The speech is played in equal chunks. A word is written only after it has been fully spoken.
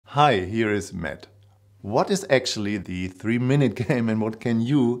Hi, here is Matt. What is actually the 3-minute game and what can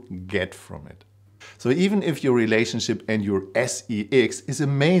you get from it? So even if your relationship and your sex is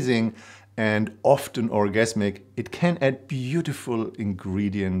amazing and often orgasmic, it can add beautiful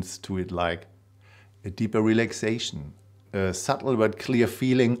ingredients to it, like a deeper relaxation, a subtle but clear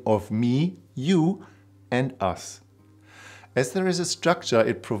feeling of me, you and us. As there is a structure,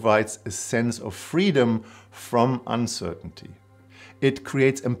 it provides a sense of freedom from uncertainty. It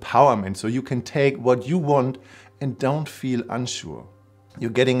creates empowerment, so you can take what you want and don't feel unsure.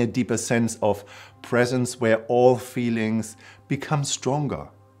 You're getting a deeper sense of presence where all feelings become stronger.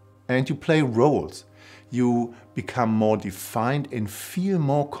 And you play roles. You become more defined and feel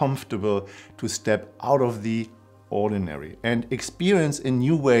more comfortable to step out of the ordinary and experience in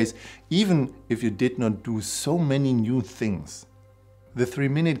new ways, even if you did not do so many new things. The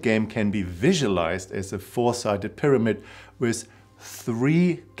 3-minute game can be visualized as a 4-sided pyramid with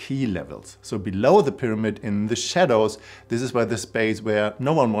 3 key levels. So below the pyramid in the shadows, this is where the space where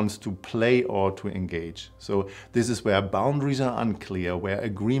no one wants to play or to engage. So this is where boundaries are unclear, where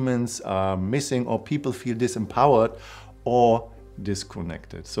agreements are missing or people feel disempowered or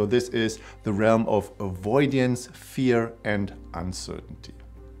disconnected. So this is the realm of avoidance, fear and uncertainty.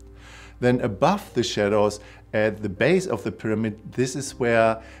 Then above the shadows, at the base of the pyramid, this is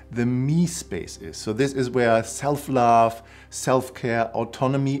where the me space is. So this is where self-love, self-care,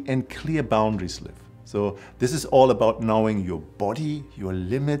 autonomy and clear boundaries live. So this is all about knowing your body, your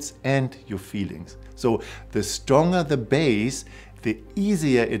limits and your feelings. So the stronger the base, the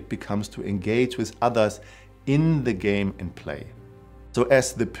easier it becomes to engage with others in the game and play. So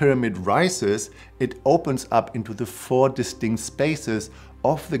as the pyramid rises, it opens up into the 4 distinct spaces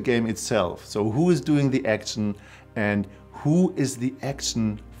of the game itself. So who is doing the action and who is the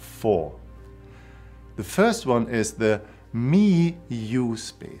action for? The first one is the me-you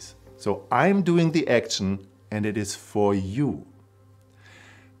space. So I'm doing the action and it is for you.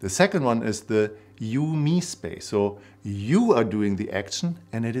 The second one is the you-me space. So you are doing the action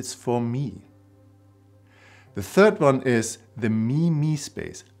and it is for me. The third one is the me-me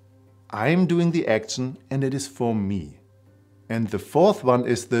space. I'm doing the action and it is for me. And the fourth one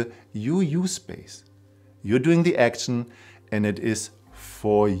is the you-you space. You're doing the action and it is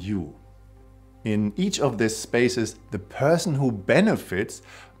for you. In each of these spaces, the person who benefits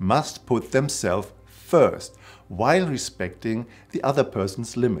must put themselves first while respecting the other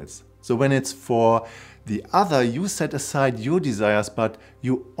person's limits. So when it's for the other, you set aside your desires, but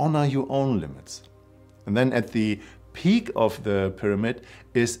you honor your own limits. And then at the peak of the pyramid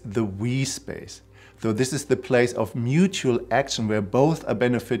is the we space. So this is the place of mutual action where both are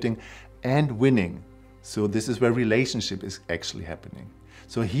benefiting and winning. So this is where relationship is actually happening.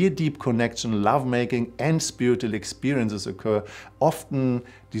 So here deep connection, lovemaking and spiritual experiences occur, often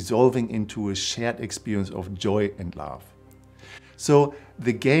dissolving into a shared experience of joy and love. So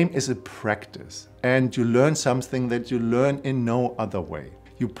the game is a practice and you learn something that you learn in no other way.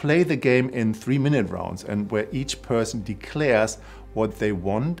 You play the game in 3-minute rounds and where each person declares what they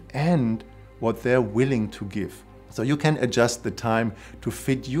want and what they're willing to give. So you can adjust the time to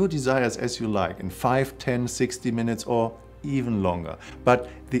fit your desires as you like in 5, 10, 60 minutes or even longer. But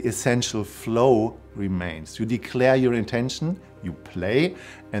the essential flow remains. You declare your intention, you play,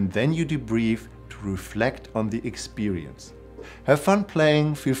 and then you debrief to reflect on the experience. Have fun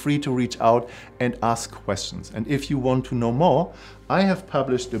playing, feel free to reach out and ask questions. And if you want to know more, I have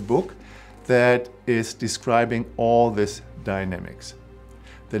published a book that is describing all these dynamics.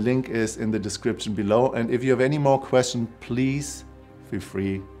 The link is in the description below, and if you have any more questions, please feel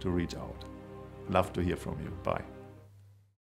free to reach out. Love to hear from you. Bye.